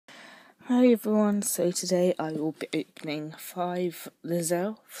Hi everyone, so today I will be opening 5 the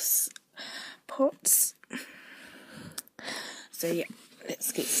Zelfs pots. So yeah,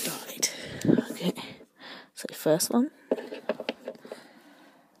 let's get started. Okay, so first one.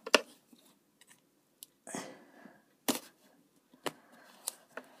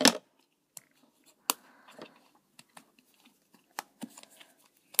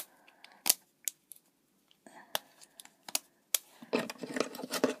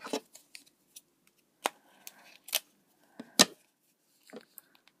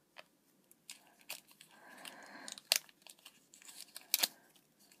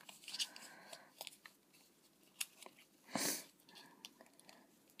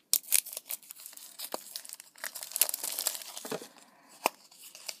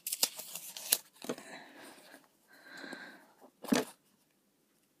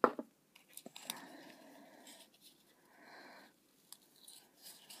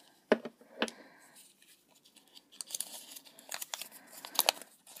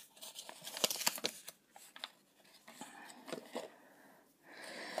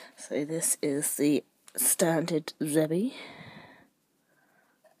 So this is the standard Zebby.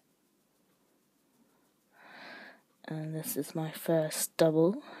 And this is my first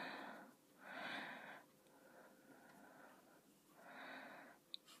double.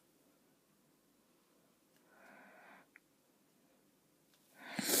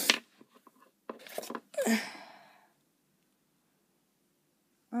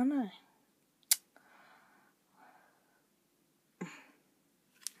 Oh no.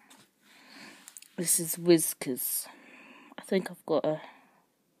 This is Whiskers. I think I've got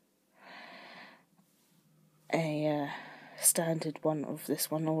a standard one of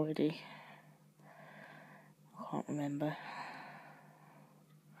this one already. I can't remember.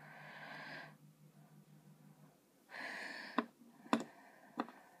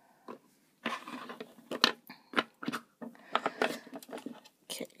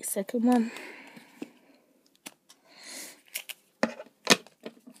 Okay, second one.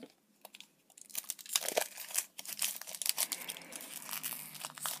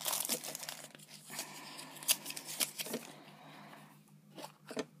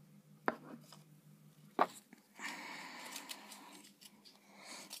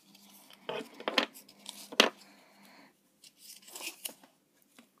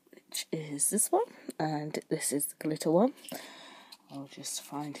 Is this one, and this is the glitter one. I'll just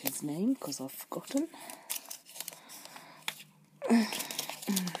find his name because I've forgotten.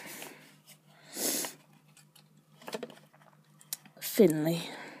 Finley.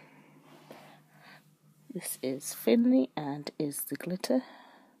 This is Finley and is the glitter.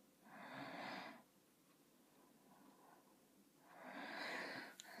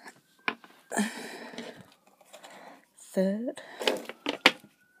 Third.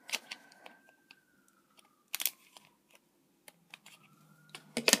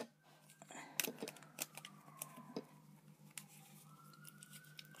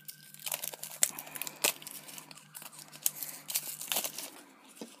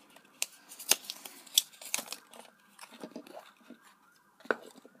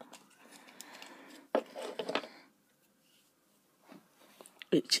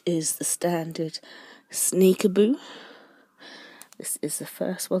 Which is the standard Sneakaboo. This is the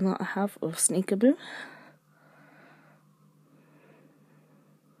first one that I have of Sneakaboo.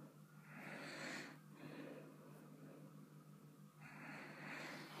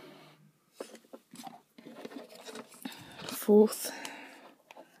 Fourth.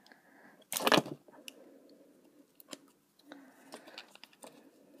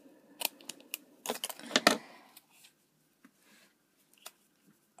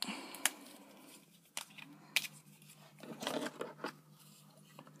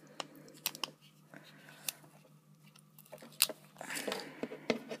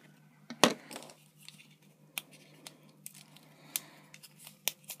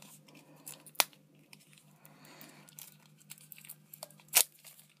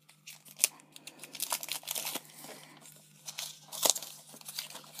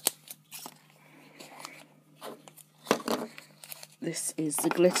 This is the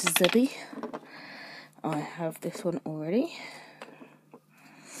glitter Zebby. I have this one already.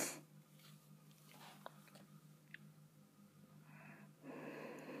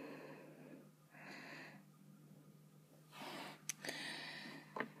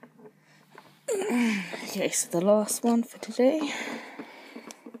 Okay, so the last one for today.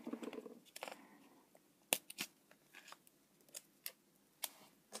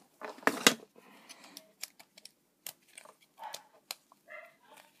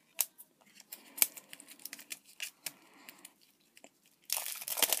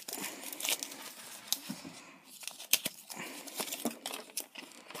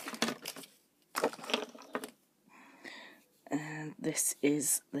 this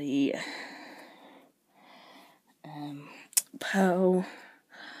is the pearl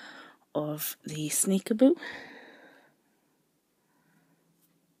of the sneaker boot.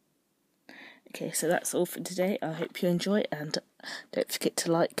 Okay, so that's all for today. I hope you enjoy, and don't forget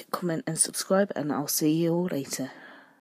to like, comment and subscribe, and I'll see you all later.